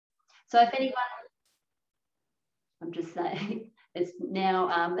So if anyone, I'm just saying, it's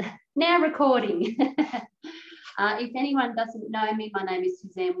now now recording. If anyone doesn't know me, my name is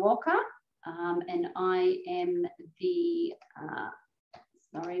Suzanne Walker, and I am the,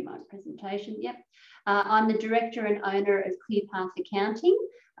 sorry, my presentation, yep. I'm the director and owner of ClearPath Accounting.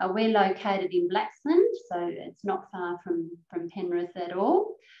 We're located in Blaxland, so it's not far from Penrith at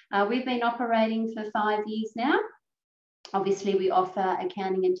all. We've been operating for 5 years now. Obviously, we offer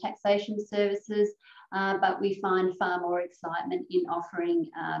accounting and taxation services, but we find far more excitement in offering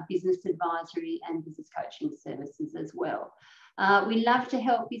business advisory and business coaching services as well. We love to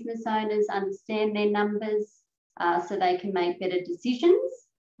help business owners understand their numbers so they can make better decisions,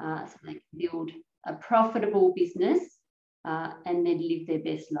 so they can build a profitable business and then live their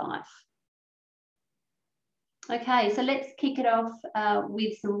best life. Okay, so let's kick it off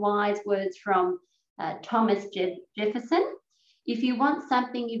with some wise words from Thomas Jefferson. If you want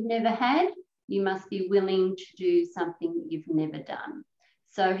something you've never had, you must be willing to do something you've never done.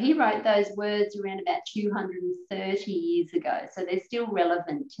 So he wrote those words around about 230 years ago, so they're still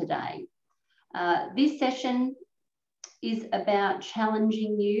relevant today. This session is about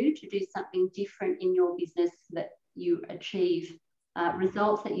challenging you to do something different in your business so that you achieve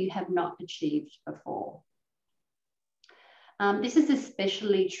results that you have not achieved before. This is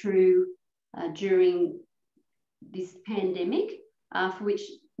especially true during this pandemic, for which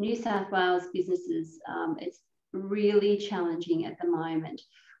New South Wales businesses, it's really challenging at the moment.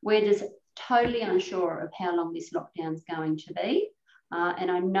 We're just totally unsure of how long this lockdown is going to be. And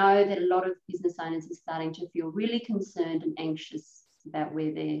I know that a lot of business owners are starting to feel really concerned and anxious about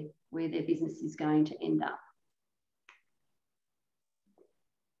where their business is going to end up.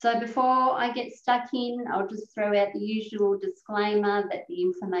 So before I get stuck in, I'll just throw out the usual disclaimer that the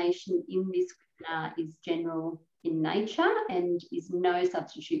information in this webinar is general in nature and is no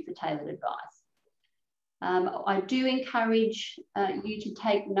substitute for tailored advice. I do encourage you to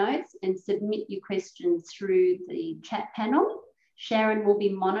take notes and submit your questions through the chat panel. Sharon will be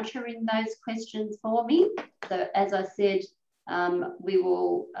monitoring those questions for me. So as I said, we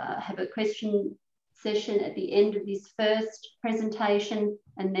will have a question session at the end of this first presentation,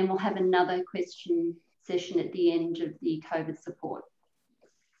 and then we'll have another question session at the end of the COVID support.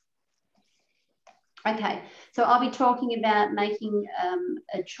 Okay, so I'll be talking about making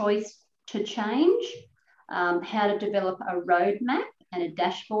a choice to change, how to develop a roadmap and a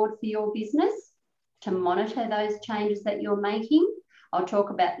dashboard for your business to monitor those changes that you're making. I'll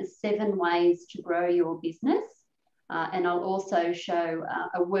talk about the 7 ways to grow your business. And I'll also show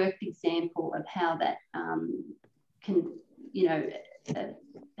a worked example of how that can,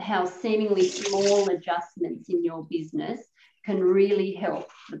 how seemingly small adjustments in your business can really help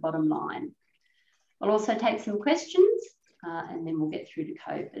the bottom line. I'll also take some questions and then we'll get through to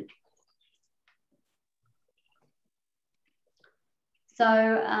COVID.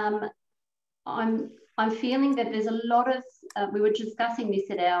 So I'm feeling that there's a lot of, we were discussing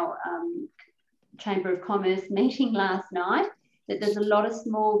this at our Chamber of Commerce meeting last night, that there's a lot of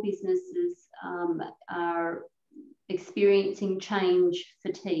small businesses are experiencing change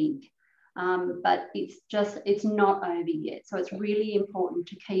fatigue, but it's not over yet. So it's really important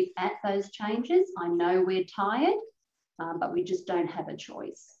to keep at those changes. I know we're tired, but we just don't have a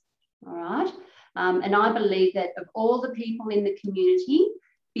choice, all right? And I believe that of all the people in the community,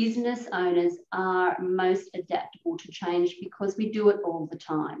 business owners are most adaptable to change because we do it all the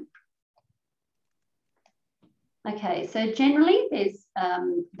time. Okay, so generally there's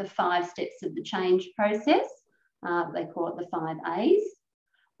the 5 steps of the change process. They call it the 5 A's.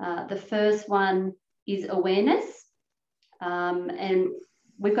 The first one is awareness. And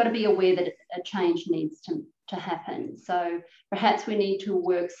we've got to be aware that a change needs to happen. So perhaps we need to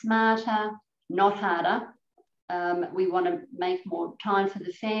work smarter, not harder. We want to make more time for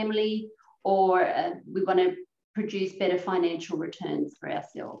the family, or we want to produce better financial returns for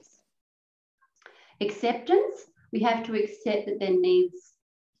ourselves. Acceptance. We have to accept that there needs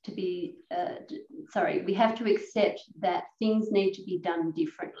to be, we have to accept that things need to be done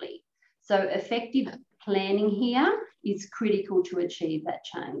differently. So effective planning here is critical to achieve that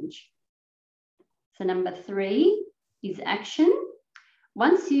change. So number 3 is action.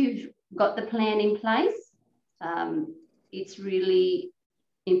 Once you've got the plan in place, it's really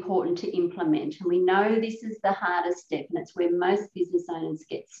important to implement. And we know this is the hardest step, and it's where most business owners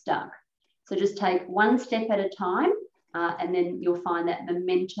get stuck. So just take 1 step at a time, and then you'll find that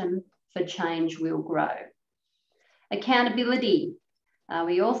momentum for change will grow. Accountability.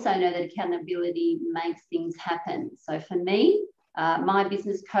 We also know that accountability makes things happen. So for me, my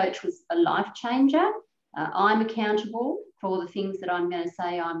business coach was a life changer. I'm accountable for the things that I'm going to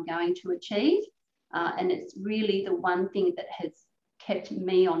say I'm going to achieve. And it's really the one thing that has kept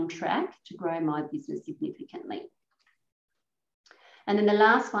me on track to grow my business significantly. And then the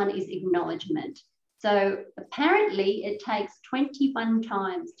last one is acknowledgement. So apparently it takes 21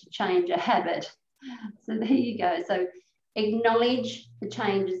 times to change a habit. So there you go. So acknowledge the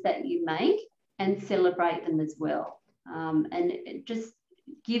changes that you make and celebrate them as well. And it just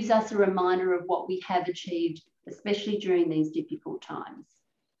gives us a reminder of what we have achieved, especially during these difficult times.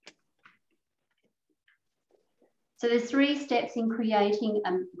 So there's 3 steps in creating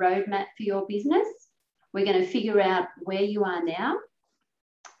a roadmap for your business. We're going to figure out where you are now,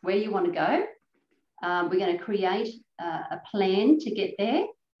 where you want to go. We're going to create a plan to get there,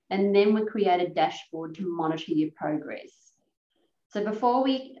 and then we create a dashboard to monitor your progress. So before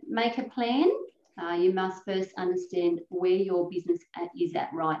we make a plan, you must first understand where your business is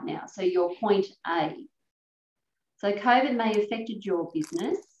at right now. So your point A. So COVID may have affected your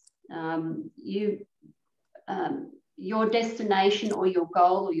business. Your destination or your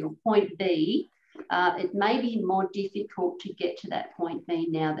goal or your point B, it may be more difficult to get to that point B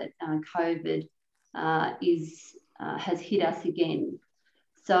now that COVID has hit us again.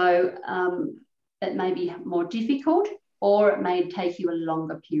 So it may be more difficult, or it may take you a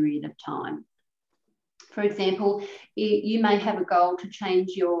longer period of time. For example, you may have a goal to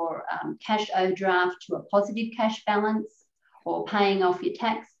change your cash overdraft to a positive cash balance, or paying off your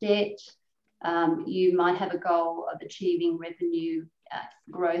tax debt. You might have a goal of achieving revenue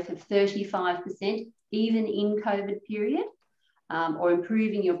growth of 35%, even in COVID period, or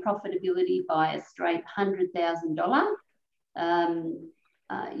improving your profitability by a straight $100,000.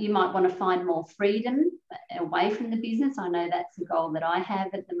 You might want to find more freedom away from the business. I know that's a goal that I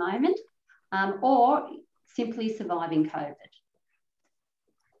have at the moment, or simply surviving COVID.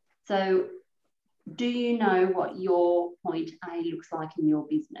 So do you know what your point A looks like in your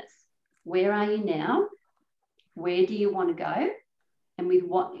business? Where are you now? Where do you want to go? And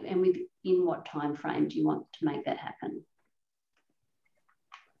in what time frame do you want to make that happen?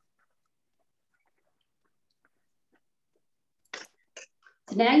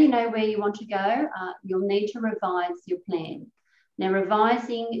 So now you know where you want to go. You'll need to revise your plan. Now,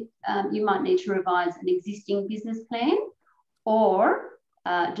 revising, you might need to revise an existing business plan, or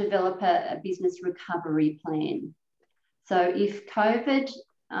develop a business recovery plan. So if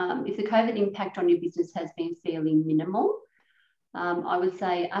the COVID impact on your business has been fairly minimal, I would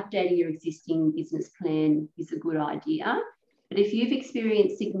say updating your existing business plan is a good idea. But if you've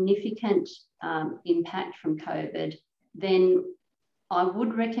experienced significant impact from COVID, then I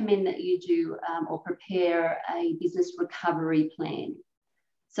would recommend that you do or prepare a business recovery plan.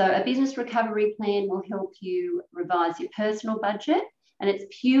 So a business recovery plan will help you revise your personal budget, and it's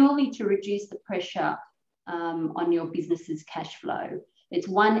purely to reduce the pressure on your business's cash flow. It's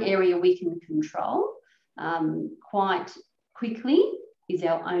one area we can control quite quickly, is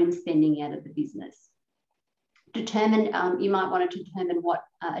our own spending out of the business. You might want to determine what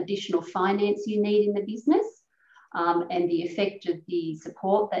additional finance you need in the business, and the effect of the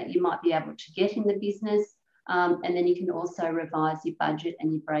support that you might be able to get in the business. And then you can also revise your budget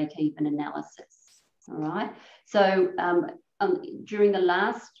and your break-even analysis. All right. So during the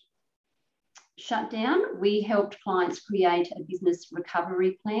last shutdown, we helped clients create a business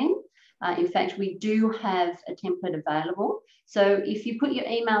recovery plan. In fact, we do have a template available. So if you put your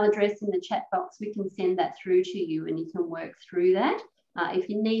email address in the chat box, we can send that through to you and you can work through that. If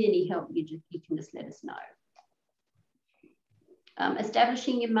you need any help, you can just let us know.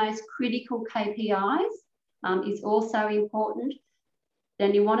 Establishing your most critical KPIs is also important.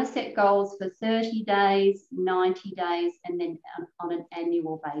 Then you want to set goals for 30 days, 90 days, and then on an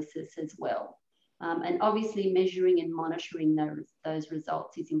annual basis as well. And obviously measuring and monitoring those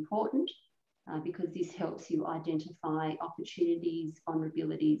results is important because this helps you identify opportunities,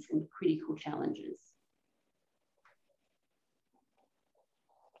 vulnerabilities, and critical challenges.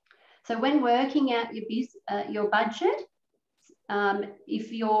 So when working out your budget,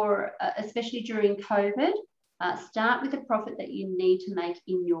 if you're, especially during COVID, start with a profit that you need to make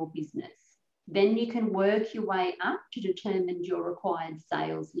in your business. Then you can work your way up to determine your required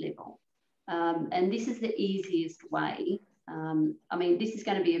sales level. And this is the easiest way. I mean, this is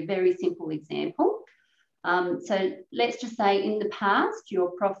going to be a very simple example. So let's just say in the past,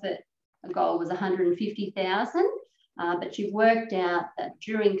 your profit goal was 150,000, but you've worked out that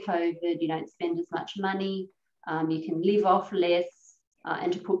during COVID, you don't spend as much money, you can live off less,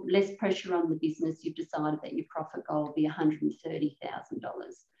 and to put less pressure on the business, you've decided that your profit goal will be $130,000.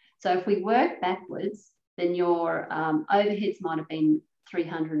 So if we work backwards, then your overheads might have been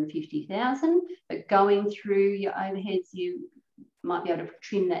 350,000, but going through your overheads, you might be able to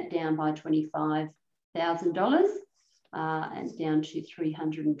trim that down by $25,000 and down to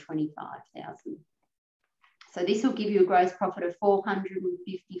 325,000. So this will give you a gross profit of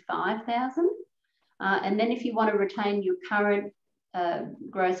 455,000. And then if you want to retain your current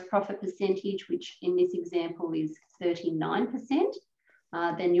gross profit percentage, which in this example is 39%,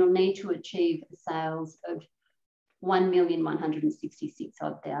 then you'll need to achieve sales of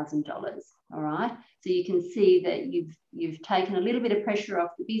 $1,166,000. All right. So you can see that you've taken a little bit of pressure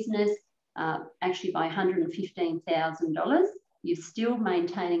off the business, actually by $115,000. You're still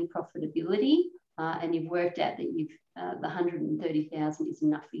maintaining profitability, and you've worked out that the $130,000 is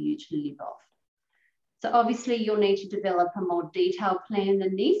enough for you to live off. So obviously you'll need to develop a more detailed plan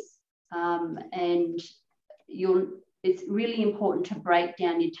than this, and it's really important to break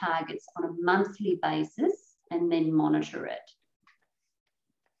down your targets on a monthly basis and then monitor it.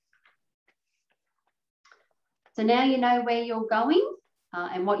 So now you know where you're going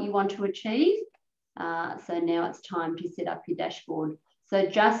and what you want to achieve. So now it's time to set up your dashboard. So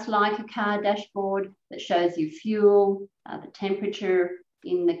just like a car dashboard that shows you fuel, the temperature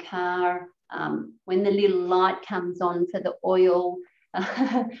in the car, when the little light comes on for the oil,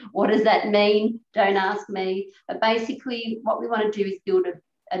 what does that mean? Don't ask me. But basically what we want to do is build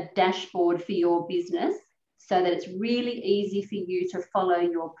a dashboard for your business so that it's really easy for you to follow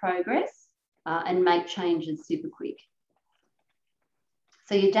your progress and make changes super quick.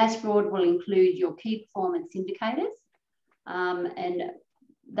 So your dashboard will include your key performance indicators, and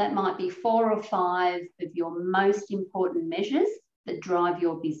that might be 4 or 5 of your most important measures that drive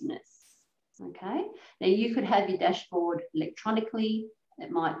your business. Okay, now you could have your dashboard electronically. It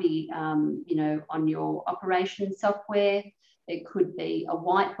might be, you know, on your operation software. It could be a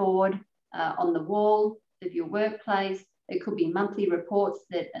whiteboard on the wall of your workplace. It could be monthly reports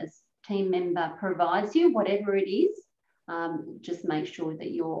that a team member provides you, whatever it is. Just make sure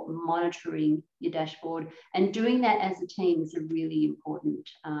that you're monitoring your dashboard, and doing that as a team is a really important,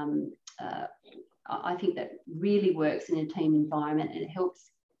 I think that really works in a team environment, and it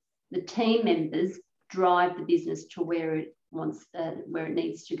helps the team members drive the business to where it wants, where it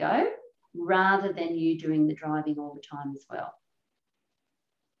needs to go, rather than you doing the driving all the time as well.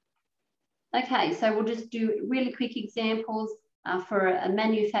 Okay, so we'll just do really quick examples. For a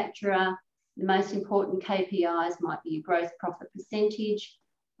manufacturer, the most important KPIs might be your gross profit percentage,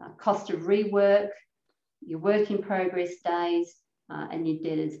 cost of rework, your work in progress days, and your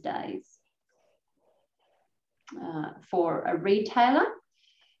debtors days. For a retailer,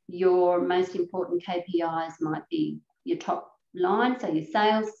 your most important KPIs might be your top line, so your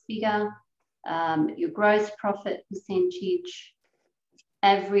sales figure, your gross profit percentage,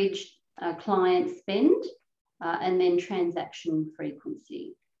 average client spend, and then transaction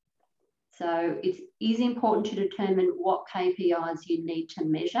frequency. So it is important to determine what KPIs you need to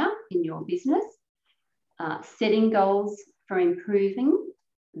measure in your business, setting goals for improving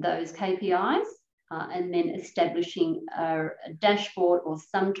those KPIs, and then establishing a dashboard or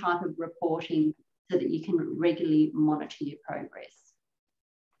some type of reporting so that you can regularly monitor your progress.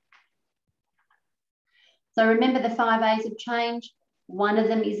 So remember the 5 A's of change. One of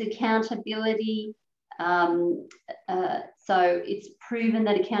them is accountability. So it's proven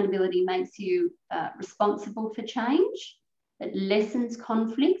that accountability makes you responsible for change. It lessens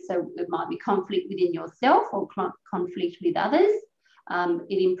conflict. So it might be conflict within yourself or conflict with others.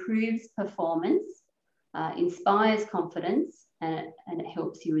 It improves performance, inspires confidence, and it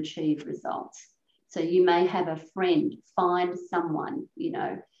helps you achieve results. So you may have a friend, find someone, you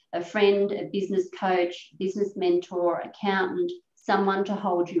know, a friend, a business coach, business mentor, accountant, someone to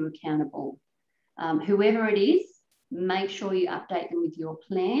hold you accountable. Whoever it is, make sure you update them with your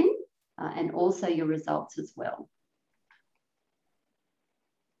plan and also your results as well.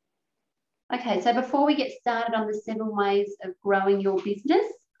 Okay, so before we get started on the 7 ways of growing your business,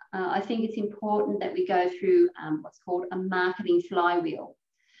 I think it's important that we go through what's called a marketing flywheel.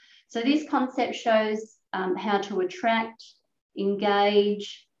 So this concept shows how to attract,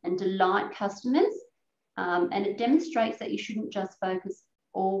 engage, and delight customers. And it demonstrates that you shouldn't just focus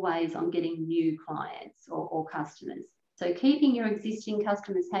always on getting new clients or customers. So keeping your existing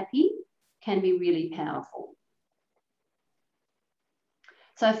customers happy can be really powerful.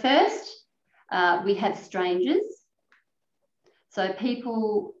 So first, we have strangers. So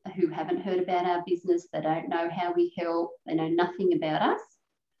people who haven't heard about our business, they don't know how we help, they know nothing about us.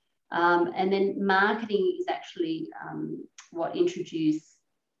 And then marketing is actually what introduces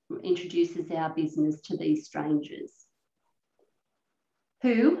our business to these strangers,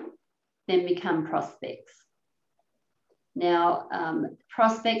 who then become prospects. Now,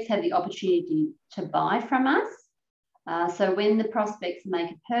 prospects have the opportunity to buy from us. So when the prospects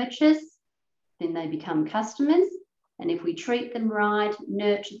make a purchase, then they become customers. And if we treat them right,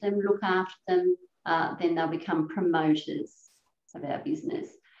 nurture them, look after them, then they'll become promoters of our business.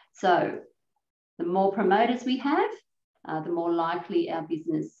 So the more promoters we have, the more likely our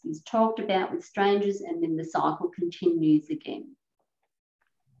business is talked about with strangers, and then the cycle continues again.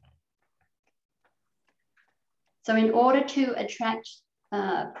 So in order to attract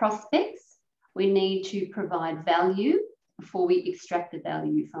prospects, we need to provide value before we extract the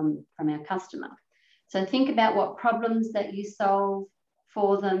value from our customer. So think about what problems that you solve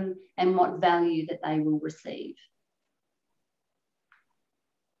for them and what value that they will receive.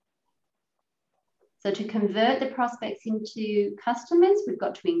 So to convert the prospects into customers, we've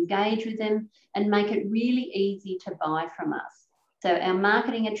got to engage with them and make it really easy to buy from us. So our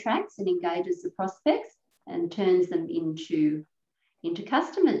marketing attracts and engages the prospects and turns them into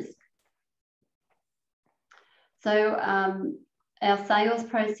customers. So our sales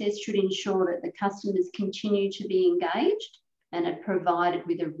process should ensure that the customers continue to be engaged and are provided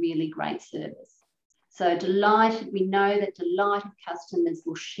with a really great service. So we know that delighted customers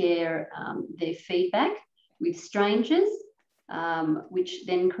will share their feedback with strangers, which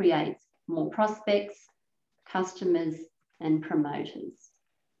then creates more prospects, customers, and promoters.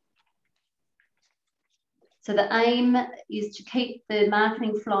 So the aim is to keep the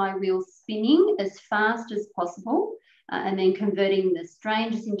marketing flywheel spinning as fast as possible, and then converting the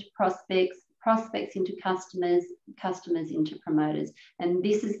strangers into prospects, prospects into customers, customers into promoters. And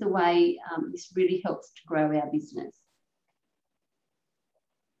this is the way this really helps to grow our business.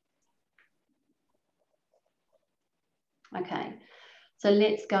 Okay, so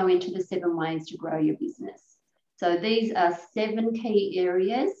let's go into the 7 ways to grow your business. So these are 7 key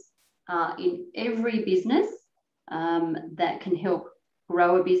areas in every business that can help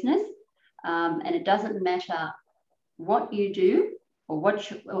grow a business. And it doesn't matter what you do or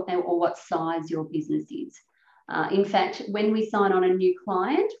what size your business is. In fact, when we sign on a new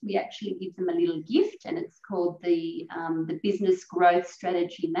client, we actually give them a little gift, and it's called the Business Growth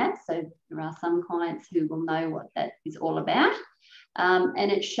Strategy Map. So there are some clients who will know what that is all about.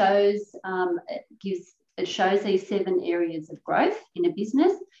 And it shows these 7 areas of growth in a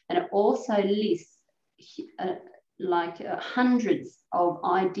business, and it also lists hundreds of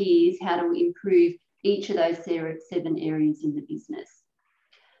ideas how to improve each of those 7 areas in the business.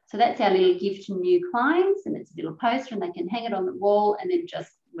 So that's our little gift to new clients, and it's a little poster, and they can hang it on the wall, and then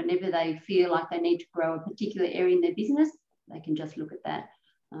just whenever they feel like they need to grow a particular area in their business, they can just look at that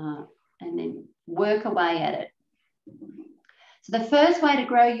and then work away at it. So the first way to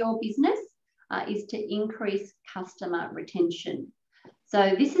grow your business is to increase customer retention.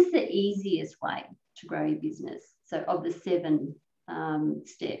 So this is the easiest way to grow your business. So of the 7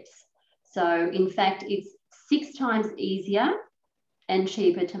 steps. So in fact, it's 6 times easier and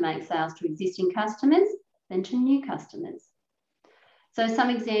cheaper to make sales to existing customers than to new customers. So some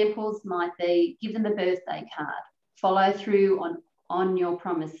examples might be give them a birthday card, follow through on your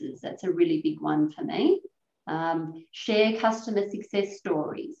promises. That's a really big one for me. Share customer success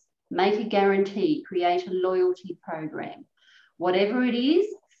stories, make a guarantee, create a loyalty program. Whatever it is,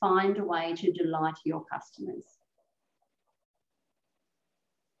 find a way to delight your customers.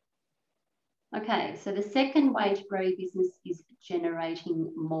 Okay, so the second way to grow your business is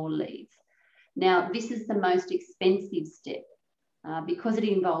generating more leads. Now, this is the most expensive step because it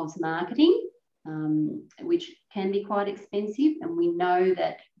involves marketing, which can be quite expensive, and we know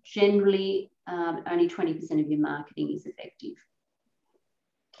that generally only 20% of your marketing is effective.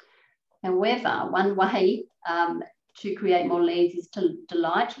 However, one way to create more leads is to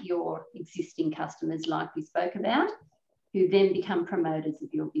delight your existing customers, like we spoke about, who then become promoters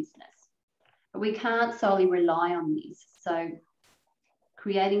of your business. But we can't solely rely on this. So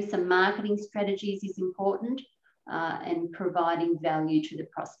creating some marketing strategies is important, and providing value to the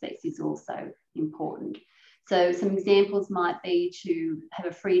prospects is also important. So some examples might be to have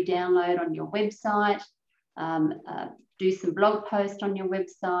a free download on your website, do some blog posts on your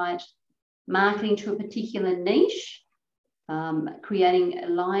website, marketing to a particular niche, creating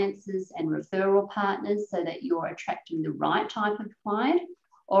alliances and referral partners so that you're attracting the right type of client,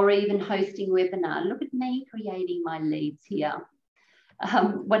 or even hosting webinar. Look at me creating my leads here.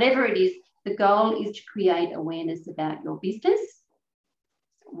 Whatever it is, the goal is to create awareness about your business,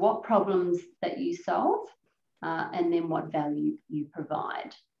 what problems that you solve, and then what value you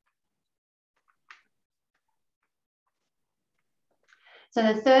provide. So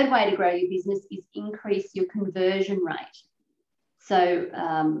the third way to grow your business is increase your conversion rate. So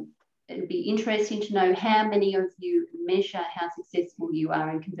it'd be interesting to know how many of you measure how successful you are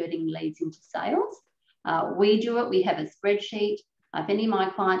in converting leads into sales. We do it. We have a spreadsheet. If any of my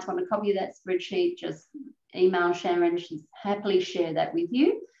clients want a copy of that spreadsheet, just email Sharon. She'll happily share that with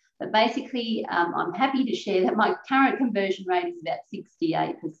you. But basically, I'm happy to share that my current conversion rate is about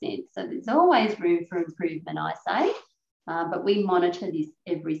 68%. So there's always room for improvement, I say. But we monitor this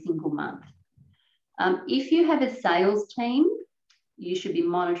every single month. If you have a sales team, you should be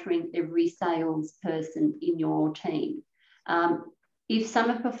monitoring every salesperson in your team. If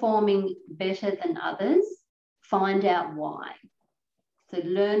some are performing better than others, find out why. So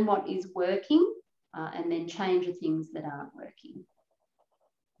learn what is working and then change the things that aren't working.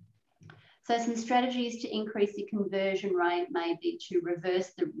 So some strategies to increase the conversion rate may be to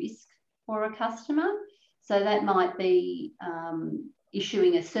reverse the risk for a customer. So that might be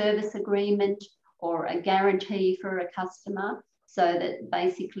issuing a service agreement or a guarantee for a customer so that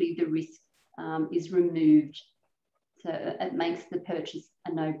basically the risk is removed. So it makes the purchase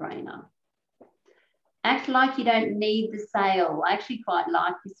a no-brainer. Act like you don't need the sale. I actually quite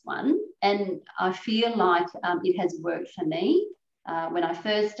like this one, and I feel like it has worked for me. When I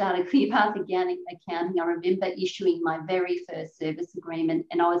first started ClearPath Accounting, I remember issuing my very first service agreement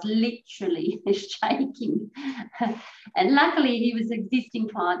and I was literally shaking. And luckily he was an existing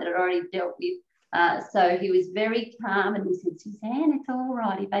client that I'd already dealt with. So he was very calm and he said, Suzanne, it's all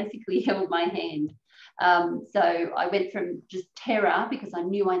right. He basically held my hand. So I went from just terror because I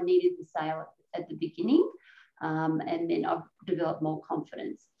knew I needed the sale at the beginning, and then I've developed more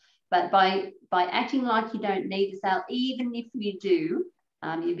confidence. But by acting like you don't need the sale, even if you do,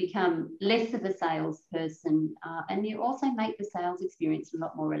 you become less of a salesperson, and you also make the sales experience a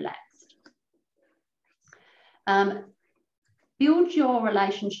lot more relaxed. Build your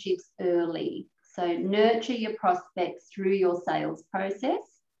relationships early. So nurture your prospects through your sales process,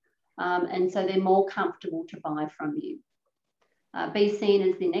 and so they're more comfortable to buy from you. Be seen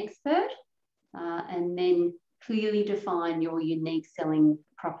as an expert, and then clearly define your unique selling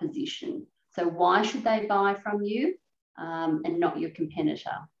proposition. So why should they buy from you and not your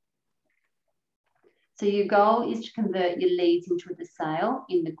competitor? So your goal is to convert your leads into the sale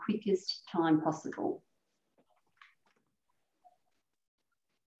in the quickest time possible.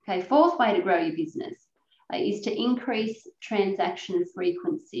 Okay, fourth way to grow your business is to increase transaction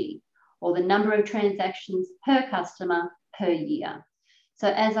frequency, or the number of transactions per customer per year. So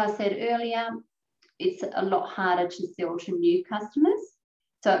as I said earlier, it's a lot harder to sell to new customers.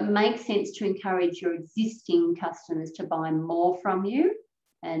 So it makes sense to encourage your existing customers to buy more from you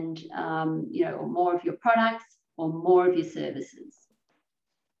and, or more of your products or more of your services.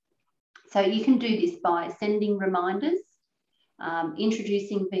 So you can do this by sending reminders,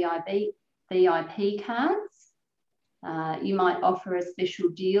 introducing VIP cards. You might offer a special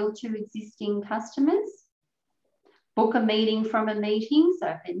deal to existing customers. Book a meeting from a meeting. So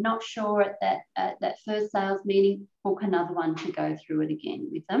if they're not sure at that first sales meeting, book another one to go through it again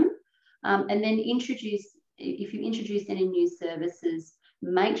with them. And then if you introduce any new services,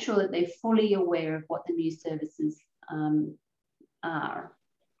 make sure that they're fully aware of what the new services are.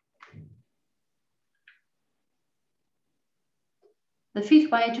 The fifth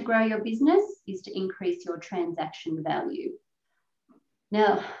way to grow your business is to increase your transaction value.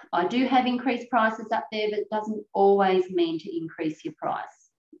 Now, I do have increased prices up there, but it doesn't always mean to increase your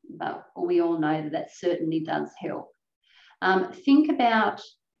price. But we all know that that certainly does help. Think about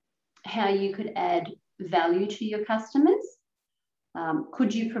how you could add value to your customers.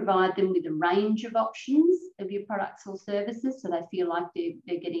 Could you provide them with a range of options of your products or services so they feel like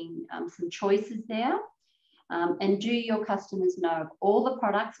they're getting some choices there? And do your customers know of all the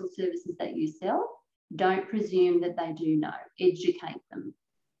products or services that you sell? Don't presume that they do know. Educate them.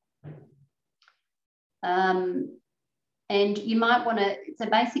 And you might want to, so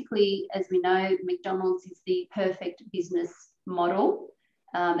basically, as we know, McDonald's is the perfect business model.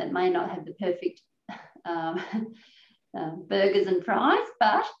 It may not have the perfect burgers and fries,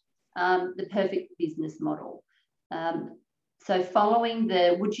 but the perfect business model. So following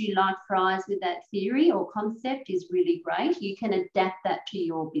the would you like fries with that theory or concept is really great. You can adapt that to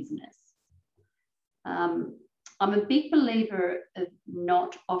your business. I'm a big believer of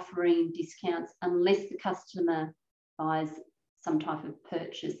not offering discounts unless the customer buys some type of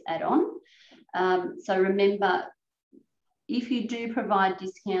purchase add-on. So remember, if you do provide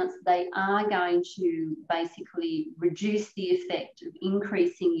discounts, they are going to basically reduce the effect of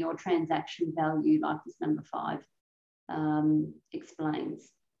increasing your transaction value, like this number 5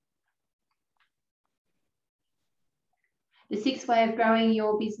 explains. The sixth way of growing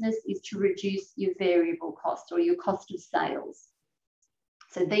your business is to reduce your variable cost or your cost of sales.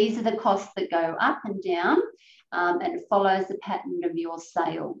 So these are the costs that go up and down, and it follows the pattern of your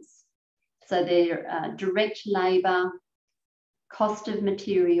sales. So they're direct labour, cost of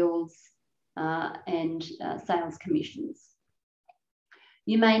materials, and sales commissions.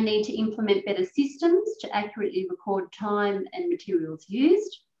 You may need to implement better systems to accurately record time and materials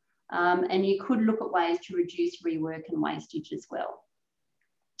used, and you could look at ways to reduce rework and wastage as well.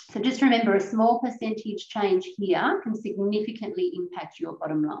 So just remember, a small percentage change here can significantly impact your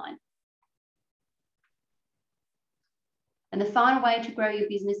bottom line. And the final way to grow your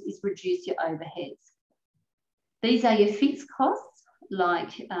business is reduce your overheads. These are your fixed costs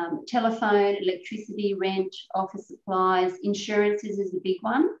like telephone, electricity, rent, office supplies, insurances is a big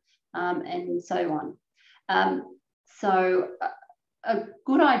one, and so on. So a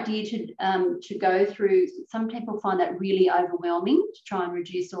good idea to go through, some people find that really overwhelming to try and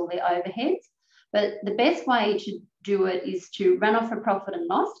reduce all their overheads, but the best way to do it is to run off a profit and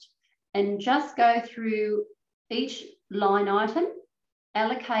loss and just go through each line item,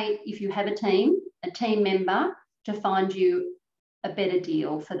 allocate, if you have a team member to find you a better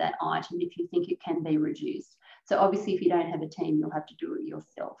deal for that item if you think it can be reduced. So obviously if you don't have a team, you'll have to do it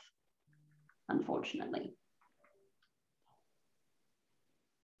yourself, unfortunately.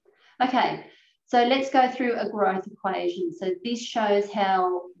 Okay, so let's go through a growth equation. So this shows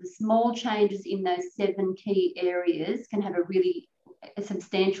how the small changes in those 7 key areas can have a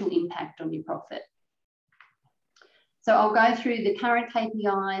substantial impact on your profit. So I'll go through the current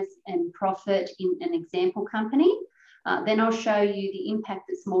KPIs and profit in an example company. Then I'll show you the impact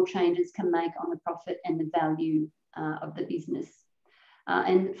that small changes can make on the profit and the value of the business.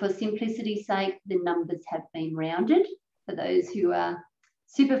 And for simplicity's sake, the numbers have been rounded for those who are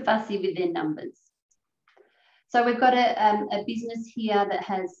super fussy with their numbers. So we've got a business here that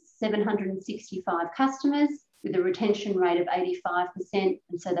has 765 customers with a retention rate of 85%.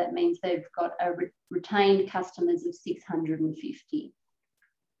 And so that means they've got retained customers of 650.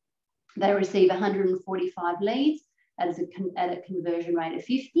 They receive 145 leads at a conversion rate of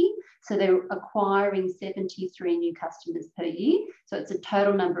 50. So they're acquiring 73 new customers per year. So it's a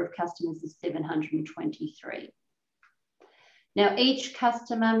total number of customers of 723. Now, each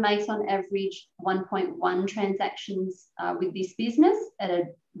customer makes on average 1.1 transactions with this business at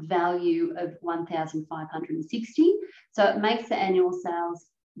a value of 1,560. So it makes the annual sales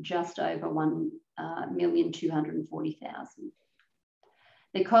just over 1,240,000.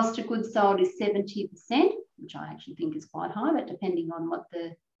 The cost of goods sold is 70%, which I actually think is quite high, but depending on what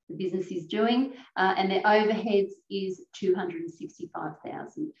the business is doing, and their overheads is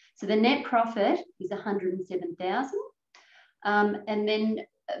 265,000. So the net profit is 107,000. And then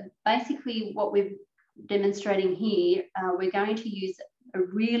basically what we're demonstrating here, we're going to use a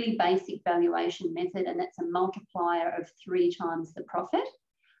really basic valuation method, and that's a multiplier of 3 times the profit.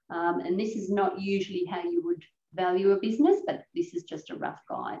 And this is not usually how you would value a business, but this is just a rough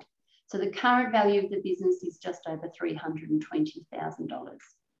guide. So the current value of the business is just over $320,000.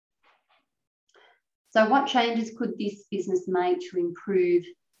 So what changes could this business make to improve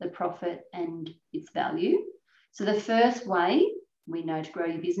the profit and its value? So the first way we know to grow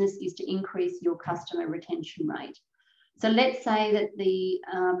your business is to increase your customer retention rate. So let's say that the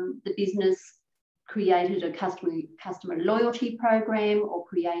business created a customer loyalty program or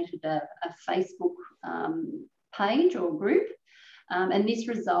created a Facebook page or group, and this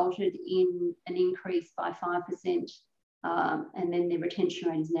resulted in an increase by 5%, and then the retention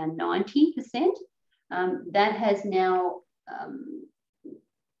rate is now 90%. That has now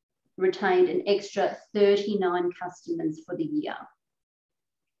retained an extra 39 customers for the year.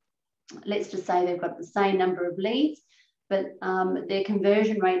 Let's just say they've got the same number of leads, but their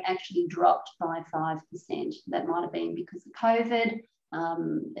conversion rate actually dropped by 5%. That might have been because of COVID.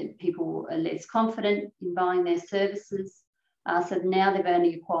 People are less confident in buying their services. So now they've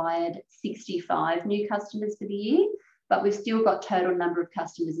only acquired 65 new customers for the year, but we've still got total number of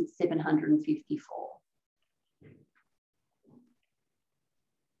customers at 754.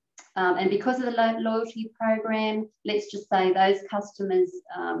 And because of the loyalty program, let's just say those customers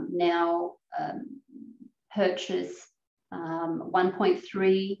now purchase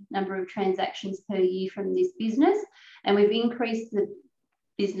 1.3 number of transactions per year from this business, and we've increased the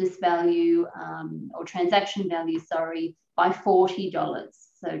business value or transaction value, sorry, by $40,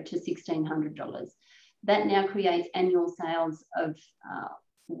 so to $1,600. That now creates annual sales of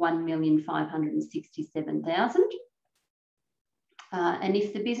 $1,567,000. And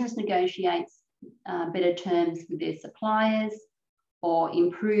if the business negotiates better terms with their suppliers or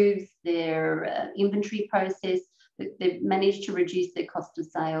improves their inventory process, they've managed to reduce their cost of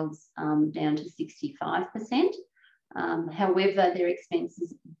sales down to 65%. However, their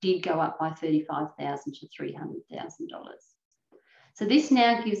expenses did go up by $35,000 to $300,000. So this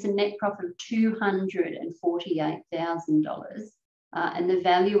now gives a net profit of $248,000, and the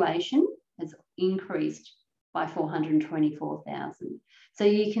valuation has increased by $424,000. So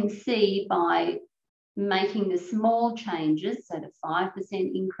you can see by making the small changes, so the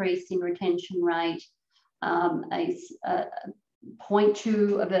 5% increase in retention rate, a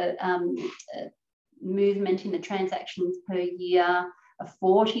 0.2 of a movement in the transactions per year, a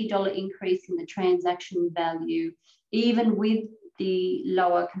 $40 increase in the transaction value, even with the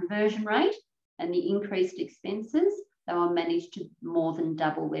lower conversion rate and the increased expenses, they will manage to more than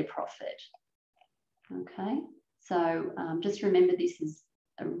double their profit. Okay, so just remember this is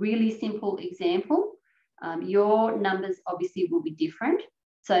a really simple example. Your numbers obviously will be different,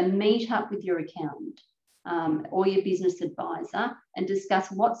 so meet up with your accountant or your business advisor and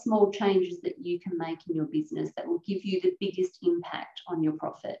discuss what small changes that you can make in your business that will give you the biggest impact on your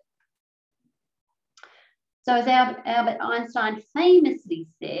profit. So as Albert Einstein famously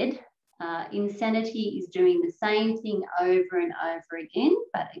said, insanity is doing the same thing over and over again,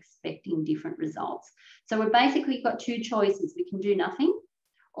 but expecting different results. So we've basically got two choices. We can do nothing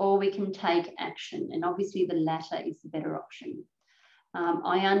or we can take action. And obviously the latter is the better option.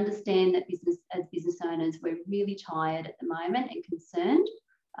 I understand that as business owners, we're really tired at the moment and concerned,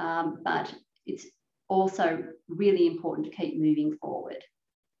 but it's also really important to keep moving forward.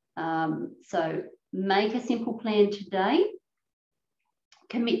 So make a simple plan today.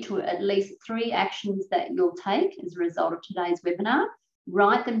 Commit to at least 3 actions that you'll take as a result of today's webinar.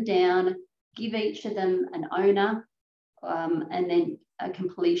 Write them down, give each of them an owner, and then a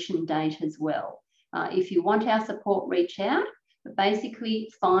completion date as well. If you want our support, reach out. But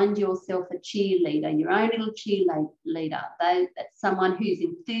basically, find yourself a cheerleader, your own little cheerleader. That's someone who's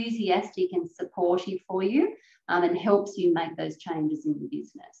enthusiastic and supportive for you and helps you make those changes in your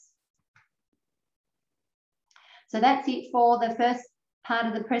business. So that's it for the first part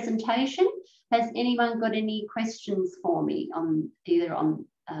of the presentation. Has anyone got any questions for me on either on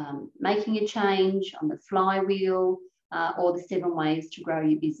making a change, on the flywheel, or the 7 ways to grow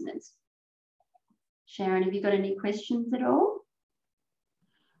your business? Sharon, have you got any questions at all?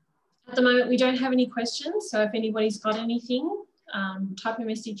 At the moment, we don't have any questions. So if anybody's got anything, type a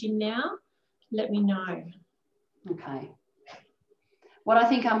message in now, let me know. Okay. What I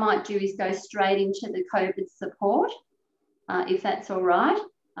think I might do is go straight into the COVID support, if that's all right,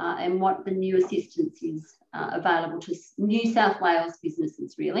 and what the new assistance is available to New South Wales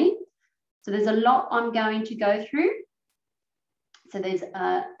businesses, really. So there's a lot I'm going to go through. So there's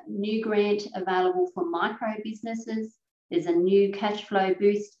a new grant available for micro businesses. There's a new cash flow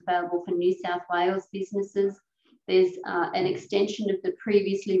boost available for New South Wales businesses. There's an extension of the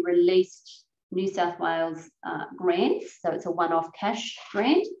previously released New South Wales grants. So it's a one-off cash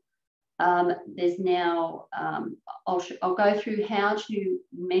grant. There's now, I'll go through how to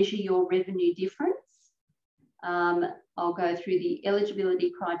measure your revenue difference. I'll go through the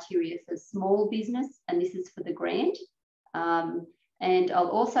eligibility criteria for small business, and this is for the grant. And I'll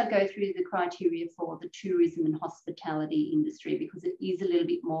also go through the criteria for the tourism and hospitality industry because it is a little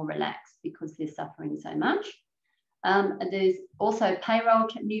bit more relaxed because they're suffering so much. There's also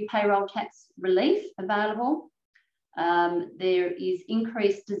new payroll tax relief available. There is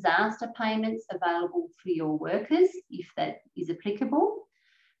increased disaster payments available for your workers if that is applicable.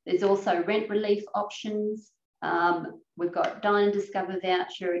 There's also rent relief options. We've got Dine and Discover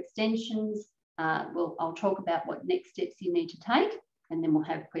voucher extensions. I'll talk about what next steps you need to take, and then we'll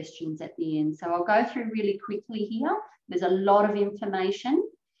have questions at the end. So I'll go through really quickly here. There's a lot of information,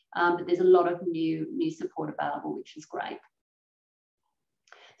 but there's a lot of new support available, which is great.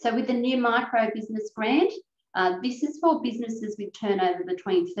 So with the new micro business grant, this is for businesses with turnover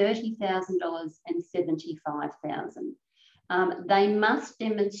between $30,000 and $75,000. They must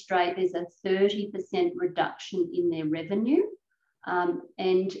demonstrate there's a 30% reduction in their revenue.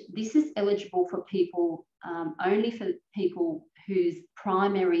 And this is eligible for people, only for people whose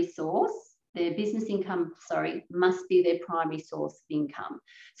primary source, their business income, must be their primary source of income.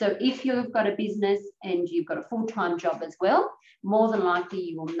 So if you've got a business and you've got a full-time job as well, more than likely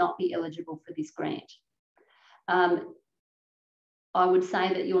you will not be eligible for this grant. I would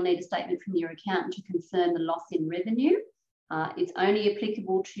say that you'll need a statement from your accountant to confirm the loss in revenue. It's only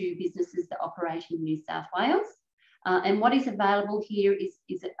applicable to businesses that operate in New South Wales. And what is available here is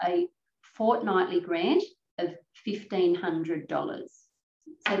a fortnightly grant of $1,500.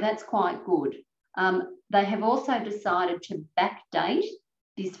 So that's quite good. They have also decided to backdate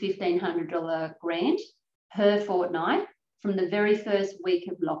this $1,500 grant per fortnight from the very first week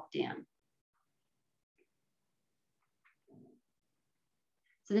of lockdown.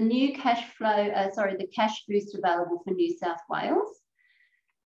 So the new cash flow, the cash boost available for New South Wales.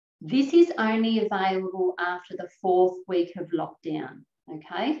 This is only available after the 4th week of lockdown.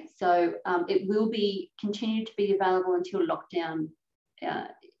 Okay, so it will continue to be available until lockdown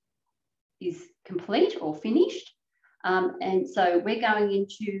is complete or finished. And so we're going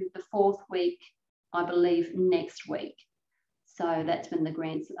into the 4th week, I believe, next week. So that's when the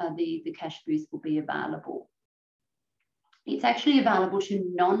grants, the cash boost will be available. It's actually available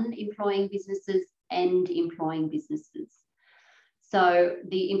to non-employing businesses and employing businesses. So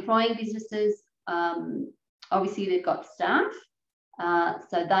the employing businesses, obviously they've got staff,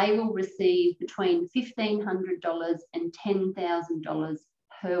 so they will receive between $1,500 and $10,000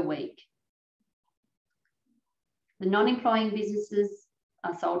 per week. The non-employing businesses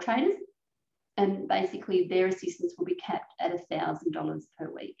are sole traders, and basically their assistance will be capped at $1,000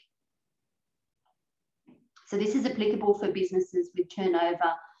 per week. So this is applicable for businesses with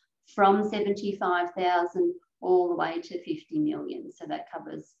turnover from 75,000 all the way to 50 million. So that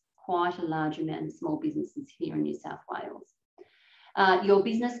covers quite a large amount of small businesses here in New South Wales. Your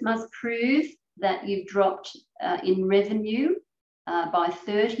business must prove that you've dropped in revenue by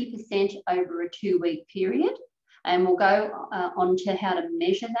 30% over a 2-week period. And we'll go on to how to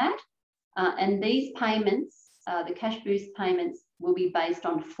measure that. And these payments, the cash boost payments, will be based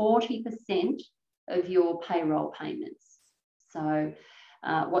on 40% of your payroll payments. So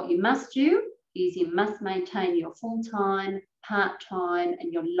what you must do is you must maintain your full-time, part-time,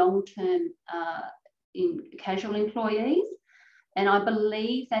 and your long-term casual employees. And I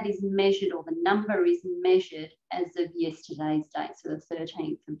believe that is measured, or the number is measured as of yesterday's date, so the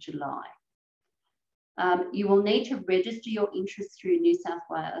 13th of July. You will need to register your interest through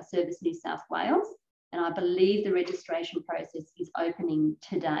Service New South Wales, and I believe the registration process is opening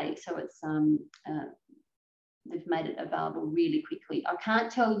today. So it's they've made it available really quickly. I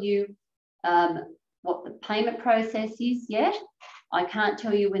can't tell you what the payment process is yet. I can't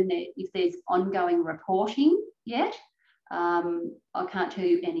tell you if there's ongoing reporting yet. I can't tell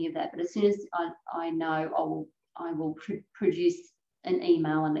you any of that, but as soon as I know, I will produce an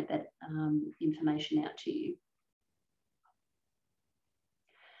email and let that information out to you.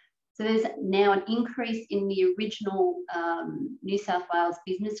 So there's now an increase in the original New South Wales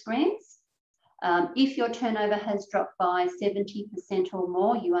business grants. If your turnover has dropped by 70% or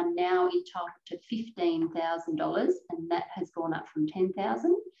more, you are now entitled to $15,000, and that has gone up from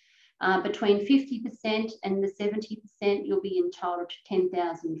 $10,000. Between 50% and the 70%, you'll be entitled to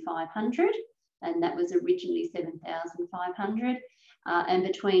 $10,500, and that was originally $7,500. And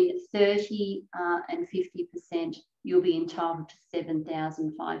between 30 and 50%, you'll be entitled to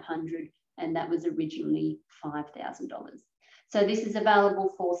 $7,500, and that was originally $5,000. So this is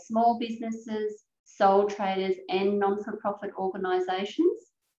available for small businesses, sole traders, and non-for-profit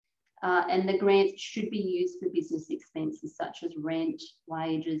organisations. And the grants should be used for business expenses such as rent,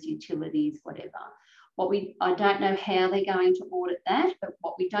 wages, utilities, whatever. I don't know how they're going to audit that, but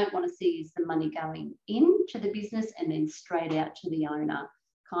what we don't want to see is the money going into the business and then straight out to the owner.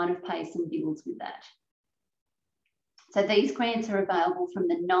 Kind of pay some bills with that. So these grants are available from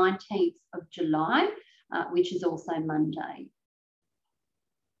the 19th of July, which is also Monday.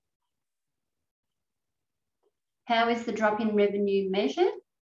 How is the drop in revenue measured?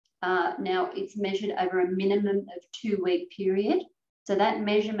 Now, it's measured over a minimum of 2-week period. So that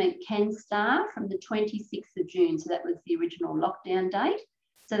measurement can start from the 26th of June. So that was the original lockdown date.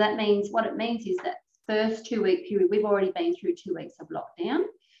 So that means, what it means is that first 2-week period, we've already been through 2 weeks of lockdown.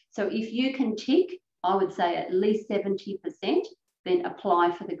 So if you can tick, I would say at least 70%, then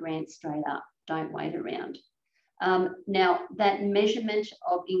apply for the grant straight up. Don't wait around. Now, that measurement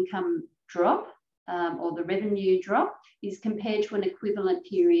of income drop or the revenue drop is compared to an equivalent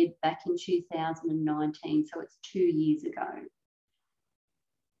period back in 2019. So it's 2 years ago.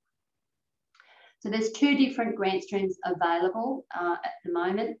 So there's 2 different grant streams available at the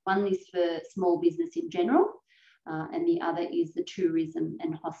moment. One is for small business in general, and the other is the tourism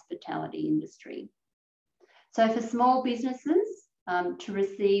and hospitality industry. So for small businesses, to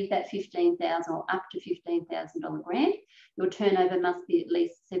receive that $15,000 or up to $15,000 grant, your turnover must be at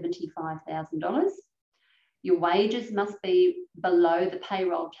least $75,000. Your wages must be below the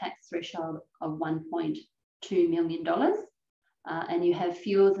payroll tax threshold of $1.2 million, and you have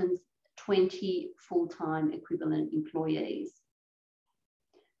fewer than 20 full-time equivalent employees.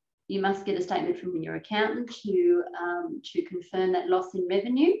 You must get a statement from your accountant to confirm that loss in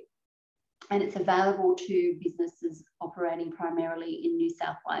revenue, and it's available to businesses operating primarily in New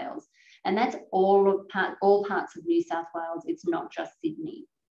South Wales. And that's all parts of New South Wales, it's not just Sydney.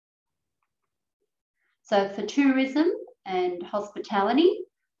 So for tourism and hospitality,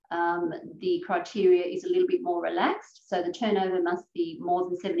 the criteria is a little bit more relaxed. So the turnover must be more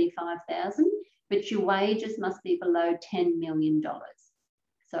than 75,000, but your wages must be below $10 million.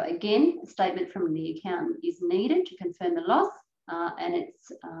 So again, a statement from the accountant is needed to confirm the loss, and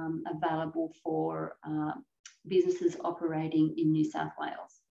it's available for businesses operating in New South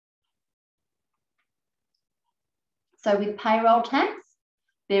Wales. So with payroll tax,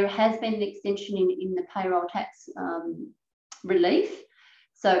 there has been an extension in the payroll tax relief.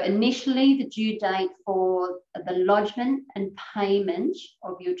 So initially, the due date for the lodgement and payment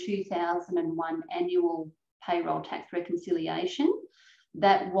of your 2001 annual payroll tax reconciliation,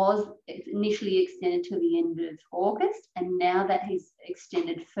 that was initially extended to the end of August, and now that is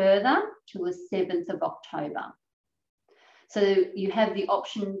extended further to the 7th of October. So you have the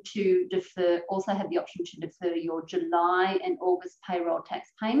option to defer, also have the option to defer your July and August payroll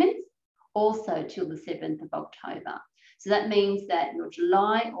tax payments, also till the 7th of October. So that means that your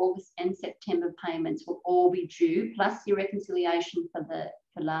July, August and September payments will all be due, plus your reconciliation for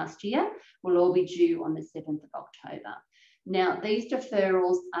last year will all be due on the 7th of October. Now, these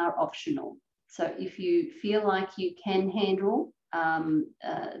deferrals are optional. So if you feel like you can handle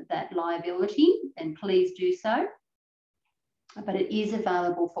that liability, then please do so. But it is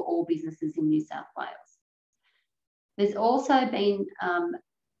available for all businesses in New South Wales. There's also been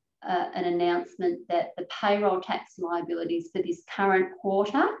an announcement that the payroll tax liabilities for this current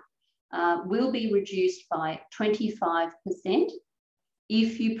quarter will be reduced by 25%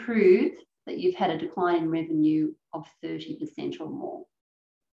 if you prove that you've had a decline in revenue of 30% or more.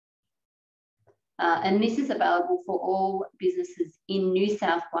 And this is available for all businesses in New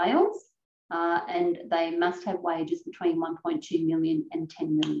South Wales, and they must have wages between $1.2 million and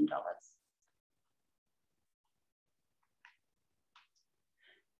 $10 million.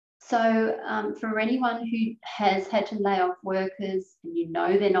 So for anyone who has had to lay off workers and you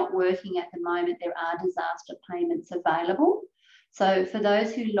know they're not working at the moment, there are disaster payments available. So for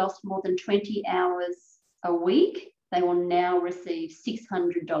those who lost more than 20 hours a week, they will now receive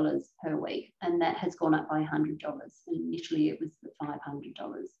 $600 per week, and that has gone up by $100. Initially, it was the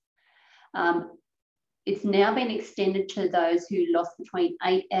 $500. It's now been extended to those who lost between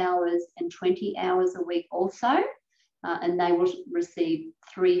 8 hours and 20 hours a week also, and they will receive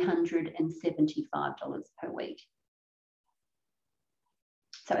 $375 per week.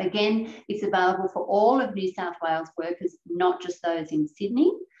 So again, it's available for all of New South Wales workers, not just those in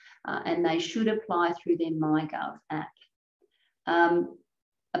Sydney, and they should apply through their MyGov app.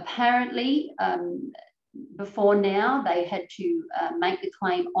 Apparently, before now, they had to make the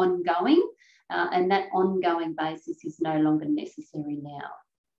claim ongoing, and that ongoing basis is no longer necessary now.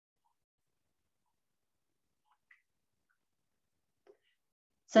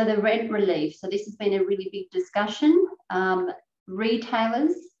 So the rent relief. So this has been a really big discussion.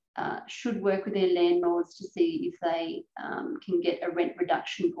 Retailers should work with their landlords to see if they can get a rent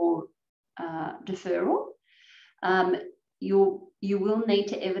reduction or deferral. You will need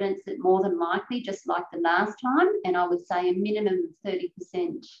to evidence it more than likely, just like the last time, and I would say a minimum of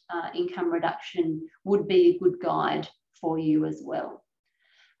 30% income reduction would be a good guide for you as well.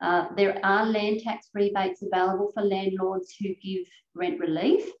 There are land tax rebates available for landlords who give rent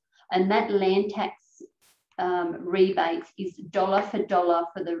relief, and that land tax rebate is dollar for dollar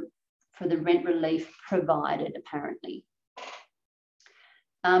for the rent relief provided, apparently.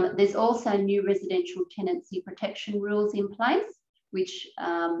 There's also new residential tenancy protection rules in place, which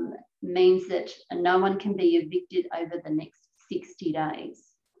means that no one can be evicted over the next 60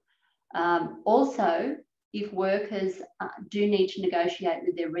 days. Also, if workers do need to negotiate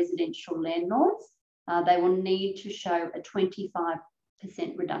with their residential landlords, they will need to show a 25%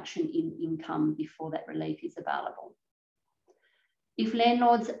 reduction in income before that relief is available. If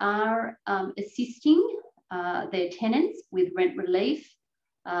landlords are assisting their tenants with rent relief,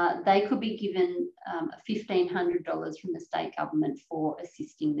 they could be given $1,500 from the state government for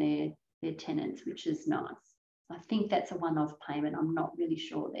assisting their tenants, which is nice. I think that's a one-off payment. I'm not really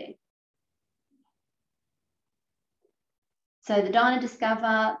sure there. So the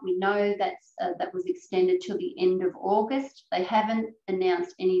Dynadiscover, we know that was extended till the end of August. They haven't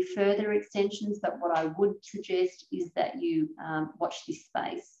announced any further extensions, but what I would suggest is that you watch this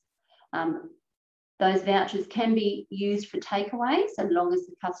space. Those vouchers can be used for takeaway, so long as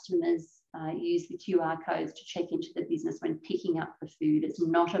the customers use the QR codes to check into the business when picking up the food. It's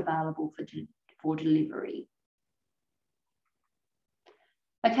not available for delivery.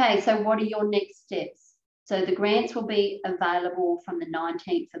 Okay, so what are your next steps? So the grants will be available from the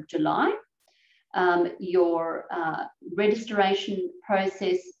 19th of July. Your registration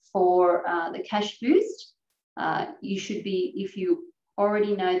process for the cash boost, you should be, if you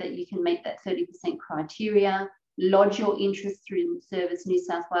already know that you can meet that 30% criteria, lodge your interest through Service New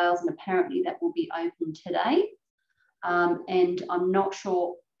South Wales, and apparently that will be open today. And I'm not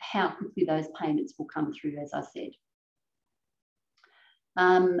sure how quickly those payments will come through, as I said.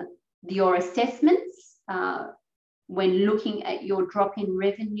 Your assessments, when looking at your drop in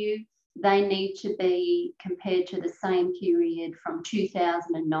revenue, they need to be compared to the same period from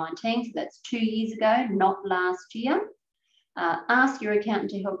 2019. So that's 2 years ago, not last year. Ask your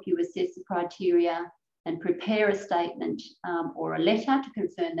accountant to help you assess the criteria and prepare a statement or a letter to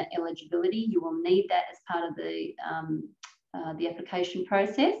confirm that eligibility. You will need that as part of the application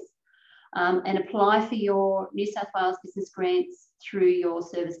process. And apply for your New South Wales business grants through your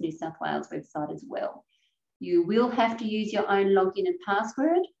Service New South Wales website as well. You will have to use your own login and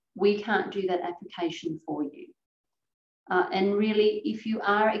password. We can't do that application for you. And really, if you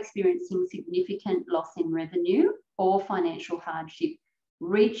are experiencing significant loss in revenue or financial hardship,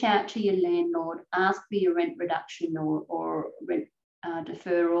 reach out to your landlord, ask for your rent reduction or rent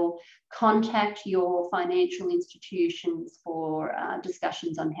deferral, contact your financial institutions for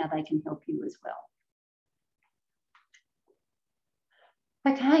discussions on how they can help you as well.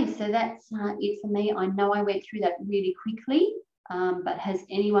 Okay, so that's it for me. I know I went through that really quickly, but has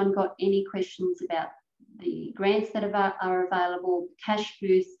anyone got any questions about the grants that are available, cash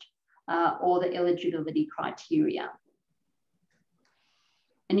boost, or the eligibility criteria?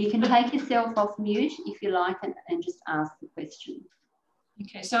 And you can take yourself off mute if you like and just ask the question.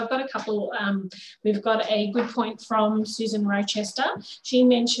 Okay, so I've got a couple. We've got a good point from Susan Rochester. She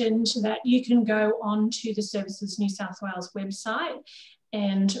mentioned that you can go on to the Services New South Wales website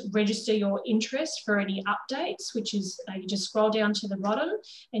and register your interest for any updates, which is you just scroll down to the bottom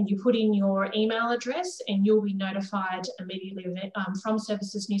and you put in your email address and you'll be notified immediately from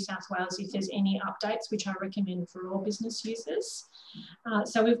Services New South Wales if there's any updates, which I recommend for all business users.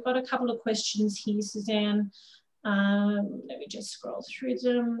 So we've got a couple of questions here, Suzanne. Let me just scroll through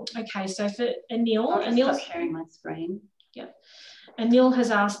them. Okay, so for Anil. I'll just stop sharing my screen. Yeah. Anil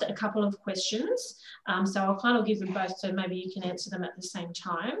has asked a couple of questions, so I'll kind of give them both so maybe you can answer them at the same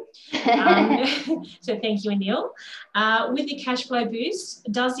time. So thank you, Anil. With the cash flow boost,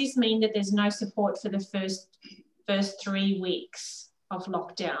 does this mean that there's no support for the first 3 weeks of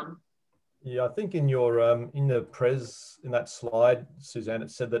lockdown? Yeah, I think in your in that slide, Suzanne,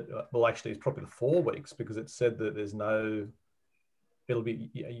 it said that well, actually, it's probably the 4 weeks because it said that there's no. It'll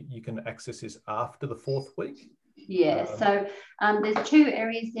be you can access this after the 4th week. Yeah, so there's 2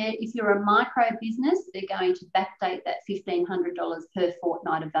 areas there. If you're a micro business, they're going to backdate that $1,500 per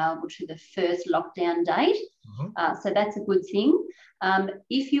fortnight available to the first lockdown date. Mm-hmm. So that's a good thing.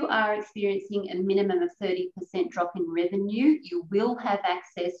 If you are experiencing a minimum of 30% drop in revenue, you will have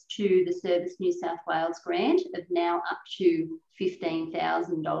access to the Service New South Wales grant of now up to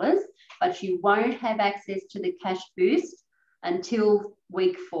 $15,000, but you won't have access to the cash boost until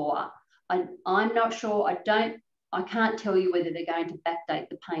week 4. I'm not sure. I can't tell you whether they're going to backdate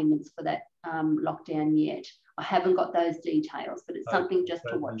the payments for that lockdown yet. I haven't got those details, but it's something just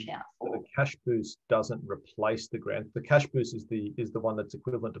to watch out for. The cash boost doesn't replace the grant. The cash boost is the one that's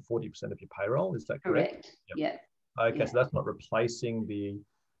equivalent to 40% of your payroll. Is that correct? Correct. Yep. Okay, yep. So that's not replacing the.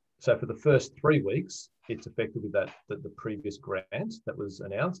 So for the first 3 weeks, it's effectively the previous grant that was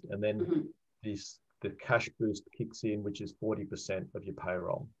announced, and then the cash boost kicks in, which is 40% of your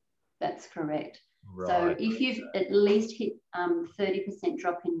payroll. That's correct. Right. So if you've at least hit 30%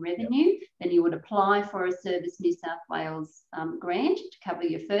 drop in revenue, then you would apply for a Service New South Wales grant to cover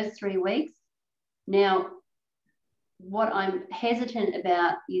your first 3 weeks. Now, what I'm hesitant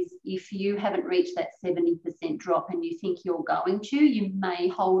about is if you haven't reached that 70% drop and you think you're going to, you may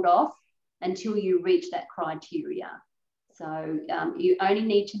hold off until you reach that criteria. So you only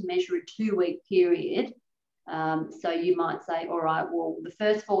need to measure a 2-week period. So you might say, all right, well, the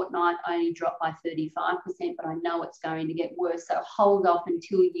first fortnight only dropped by 35%, but I know it's going to get worse. So hold off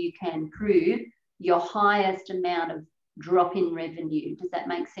until you can prove your highest amount of drop in revenue. Does that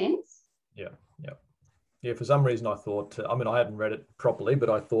make sense? Yeah. Yeah, for some reason I thought, I mean, I hadn't read it properly,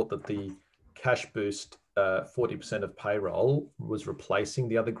 but I thought that the cash boost 40% of payroll was replacing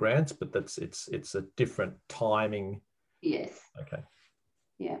the other grants, but it's a different timing. Yes. Okay.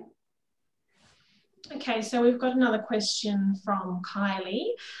 Yeah. Okay, so we've got another question from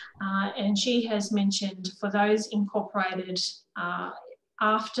Kylie, and she has mentioned for those incorporated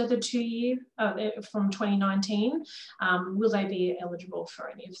after the 2 year from 2019, will they be eligible for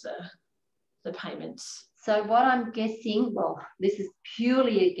any of the payments? So what I'm guessing, well, this is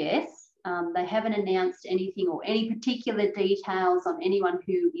purely a guess. They haven't announced anything or any particular details on anyone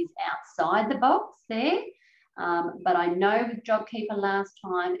who is outside the box there. But I know with JobKeeper last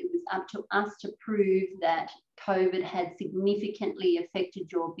time, it was up to us to prove that COVID had significantly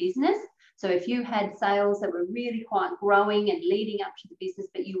affected your business. So if you had sales that were really quite growing and leading up to the business,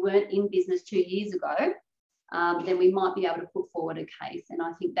 but you weren't in business 2 years ago, then we might be able to put forward a case. And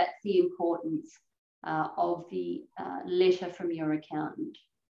I think that's the importance of the letter from your accountant,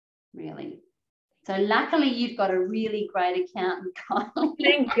 really. So luckily you've got a really great accountant, Kylie.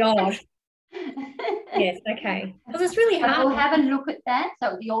 Thank God. Yes, okay. Because it's really hard. We'll have a look at that.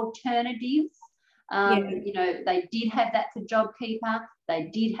 So the alternatives, you know, they did have that for JobKeeper. They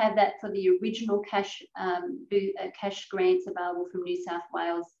did have that for the original cash grants available from New South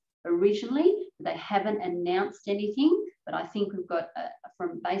Wales originally. They haven't announced anything, but I think we've got,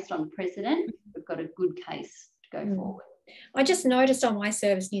 based on precedent, we've got a good case to go forward. I just noticed on My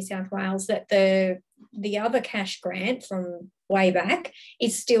Service New South Wales that the other cash grant from way back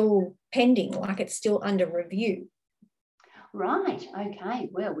is still pending, like it's still under review. Right, okay.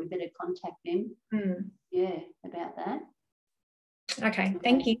 Well, we better contact them. Yeah, about that. Okay,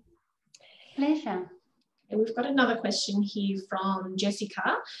 thank you. Pleasure. And we've got another question here from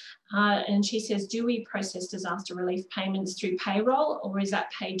Jessica, and she says, do we process disaster relief payments through payroll, or is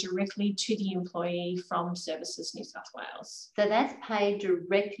that paid directly to the employee from Services New South Wales? So that's paid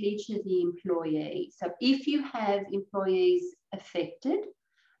directly to the employee. So if you have employees affected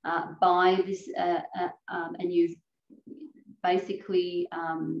by this and you've basically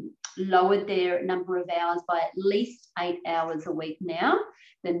lowered their number of hours by at least 8 hours a week now,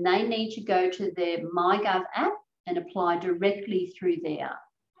 then they need to go to their MyGov app and apply directly through there.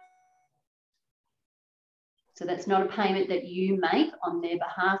 So that's not a payment that you make on their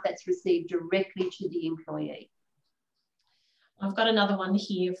behalf, that's received directly to the employee. I've got another one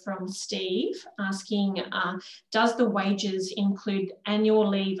here from Steve asking, does the wages include annual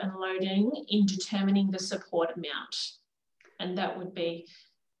leave and loading in determining the support amount? And that would be...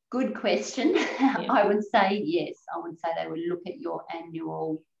 Good question. Yeah. I would say yes. I would say they would look at your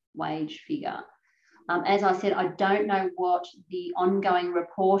annual wage figure. As I said, I don't know what the ongoing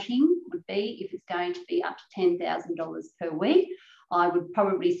reporting would be. If it's going to be up to $10,000 per week, I would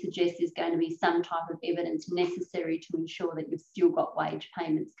probably suggest there's going to be some type of evidence necessary to ensure that you've still got wage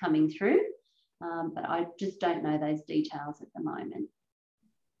payments coming through. But I just don't know those details at the moment.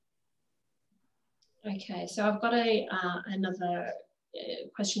 Okay, so I've got another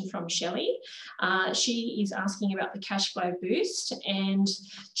question from Shelley. She is asking about the cash flow boost and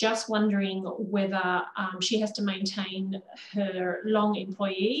just wondering whether she has to maintain her long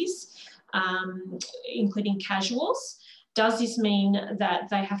employees, including casuals. Does this mean that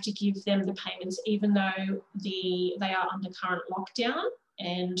they have to give them the payments even though they are under current lockdown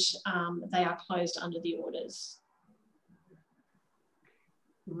and they are closed under the orders?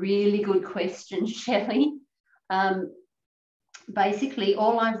 Really good question, Shelley. Basically,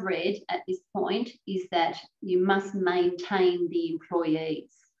 all I've read at this point is that you must maintain the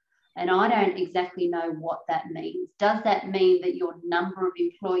employees. And I don't exactly know what that means. Does that mean that your number of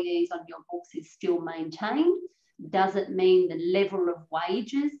employees on your books is still maintained? Does it mean the level of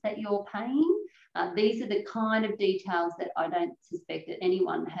wages that you're paying? These are the kind of details that I don't suspect that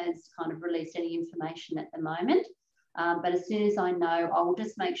anyone has kind of released any information at the moment. But as soon as I know, I will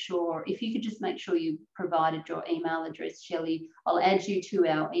just make sure, if you could just make sure you provided your email address, Shelley, I'll add you to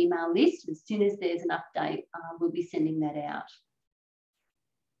our email list. As soon as there's an update, we'll be sending that out.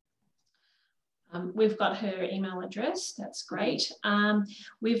 We've got her email address. That's great.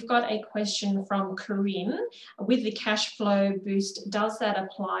 We've got a question from Corinne. With the cash flow boost, does that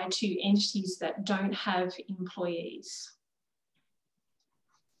apply to entities that don't have employees?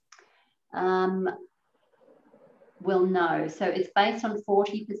 Well, no. So it's based on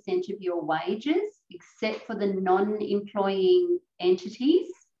 40% of your wages, except for the non-employing entities.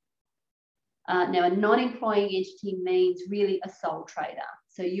 Now, a non-employing entity means really a sole trader.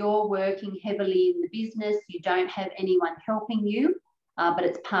 So you're working heavily in the business, you don't have anyone helping you, but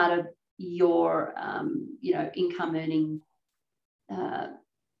it's part of your income earning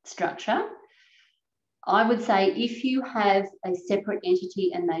structure. I would say if you have a separate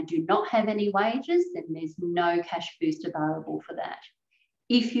entity and they do not have any wages, then there's no cash boost available for that.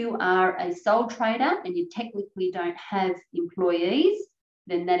 If you are a sole trader and you technically don't have employees,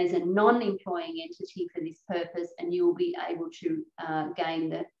 then that is a non-employing entity for this purpose, and you will be able to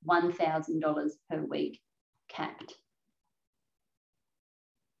gain the $1,000 per week capped.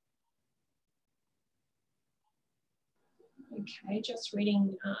 Okay, just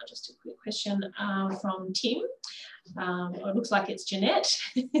reading just a quick question from Tim. It looks like it's Jeanette.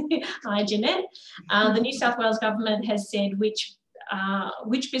 Hi, Jeanette. The New South Wales government has said which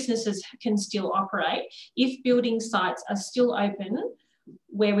which businesses can still operate if building sites are still open,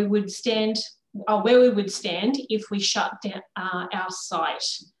 where we would stand if we shut down our site.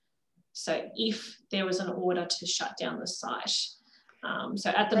 So if there was an order to shut down the site. So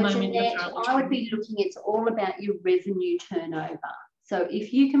at the moment, Jeanette, I would be looking, it's all about your revenue turnover. So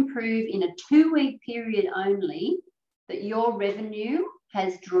if you can prove in a 2-week period only that your revenue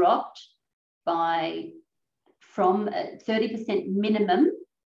has dropped from 30% minimum,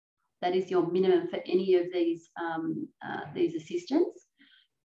 that is your minimum for any of these assistants,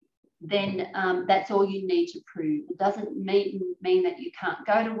 then that's all you need to prove. It doesn't mean that you can't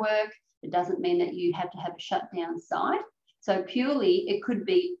go to work. It doesn't mean that you have to have a shutdown site. So purely, it could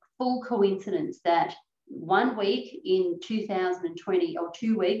be full coincidence that 1 week in 2020 or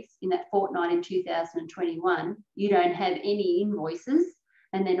 2 weeks in that fortnight in 2021, you don't have any invoices.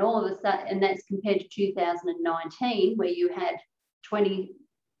 And then all of a sudden, and that's compared to 2019, where you had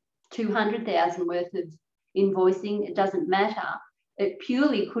 200,000 worth of invoicing. It doesn't matter. It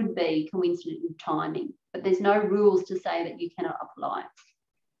purely could be coincident with timing, but there's no rules to say that you cannot apply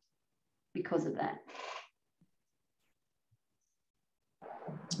because of that.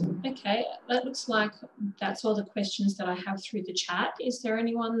 Okay, that looks like that's all the questions that I have through the chat. Is there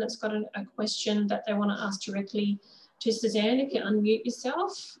anyone that's got a question that they want to ask directly to Suzanne? If you unmute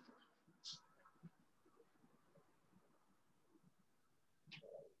yourself.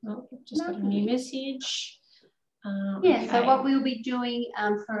 Oh, just got a new message. Yeah, okay. so what we'll be doing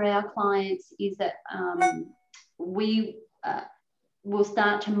for our clients is that we will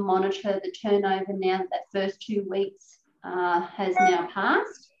start to monitor the turnover now that that first 2 weeks has now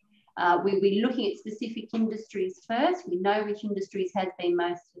passed. We'll be looking at specific industries first. We know which industries have been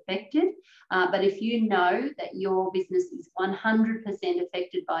most affected, but if you know that your business is 100%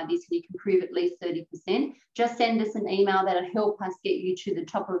 affected by this and you can prove at least 30%, just send us an email. That'll help us get you to the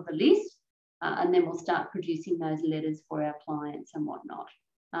top of the list, and then we'll start producing those letters for our clients and whatnot.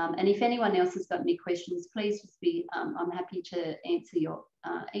 And if anyone else has got any questions, please just be, I'm happy to answer your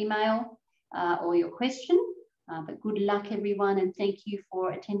email or your question. But good luck, everyone, and thank you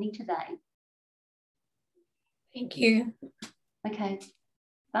for attending today. Thank you. Okay.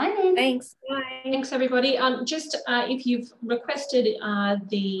 Bye then. Thanks. Bye. Thanks, everybody. Just if you've requested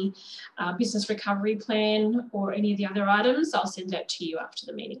the business recovery plan or any of the other items, I'll send that to you after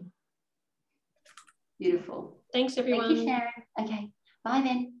the meeting. Beautiful. Thanks, everyone. Thank you, Sharon. Okay. Bye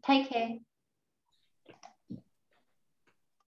then. Take care.